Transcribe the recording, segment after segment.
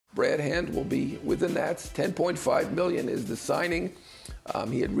Brad Hand will be with the Nats. $10.5 million is the signing.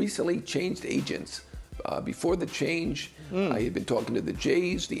 He had recently changed agents. Before the change, he had been talking to the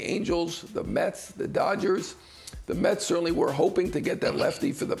Jays, the Angels, the Mets, the Dodgers. The Mets certainly were hoping to get that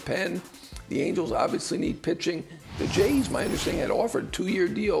lefty for the pen. The Angels obviously need pitching. The Jays, my understanding, had offered a 2-year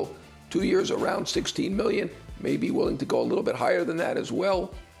deal, 2 years around $16 million, maybe willing to go a little bit higher than that as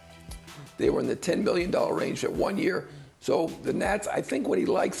well. They were in the $10 million range at 1 year. So the Nats, I think what he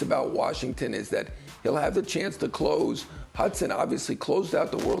likes about Washington is that he'll have the chance to close. Hudson obviously closed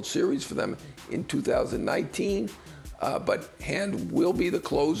out the World Series for them in 2019, but Hand will be the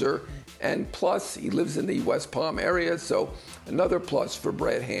closer. And plus, he lives in the West Palm area, so another plus for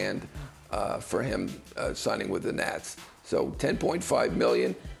Brad Hand for him signing with the Nats. So $10.5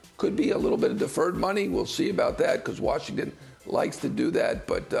 million could be a little bit of deferred money. We'll see about that because Washington likes to do that,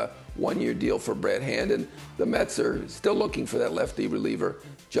 but 1-year deal for Brad Hand. And the Mets are still looking for that lefty reliever.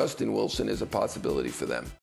 Justin Wilson is a possibility for them.